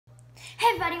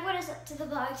Hey everybody, what is up to the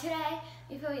vlog today?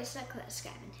 Before we get started, click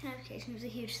subscribe and notification with a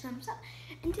huge thumbs up.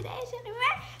 And today's gonna be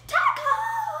my Tack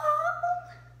haul!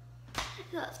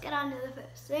 So let's get on to the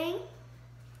first thing.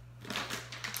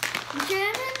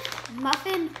 German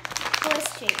muffin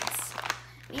horse treats.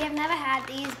 We have never had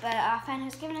these, but our friend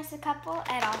has given us a couple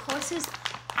and our horses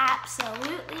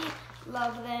absolutely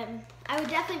love them. I would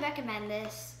definitely recommend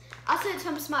this. Also, it's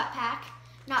from Smart Pack,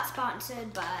 not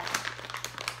sponsored, but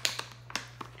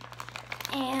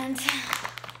and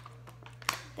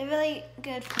they're really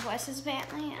good for horses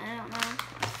apparently, I don't know.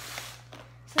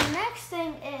 So the next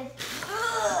thing is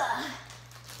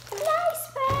fly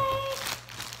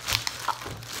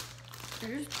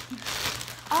spray.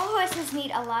 All horses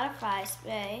need a lot of fly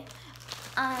spray.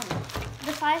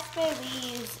 The fly spray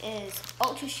we use is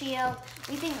Ultra Shield.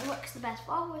 We think it works the best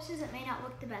for all horses. It may not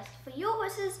work the best for your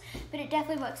horses, but it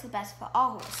definitely works the best for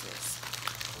all horses.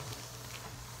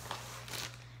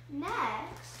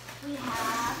 Next, we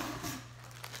have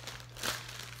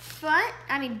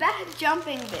back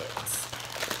jumping boots.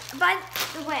 By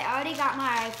the way, I already got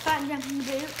my front jumping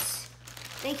boots.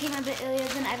 They came a bit earlier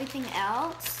than everything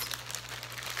else.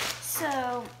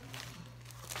 So,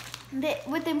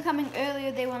 with them coming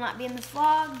earlier, they will not be in this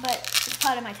vlog, but it's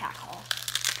part of my tack haul.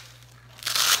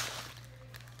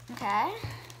 Okay.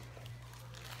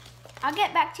 I'll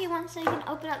get back to you once I can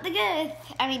open up the girth.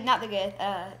 Not the girth,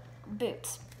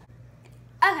 boots.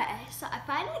 Okay, so I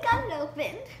finally got it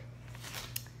opened.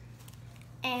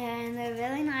 And they're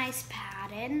really nice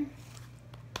padded.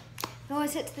 If the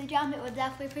horse hits the jump, it will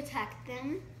definitely protect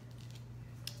them.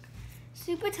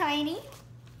 Super tiny,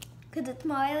 because it's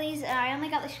Marley's, and I only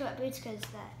got the short boots because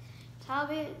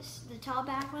the tall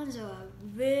back ones are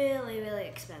really, really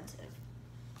expensive.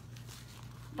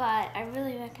 But I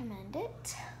really recommend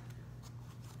it.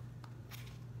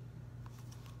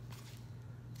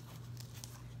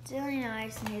 It's really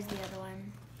nice, and here's the other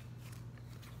one.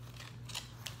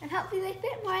 And hopefully they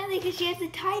fit Marley because she has the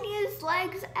tiniest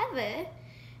legs ever.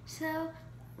 So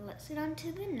let's get on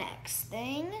to the next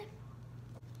thing.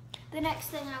 The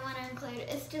next thing I want to include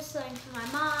is just something for my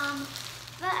mom,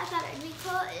 but I thought it'd be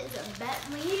cool is a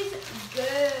Bentley's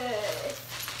girth.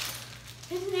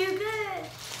 It's new good.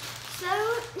 So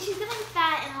she's getting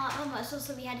fat and a lot more muscle,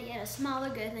 so we had to get a smaller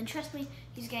girth, and trust me,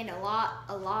 he's gained a lot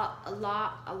of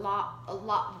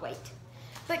weight.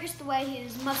 But just the way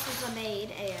his muscles are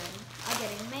made and are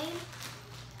getting made.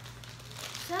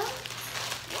 So,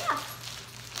 yeah.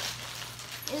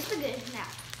 Here's the good. Now,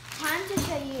 time to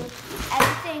show you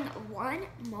everything one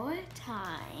more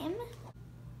time.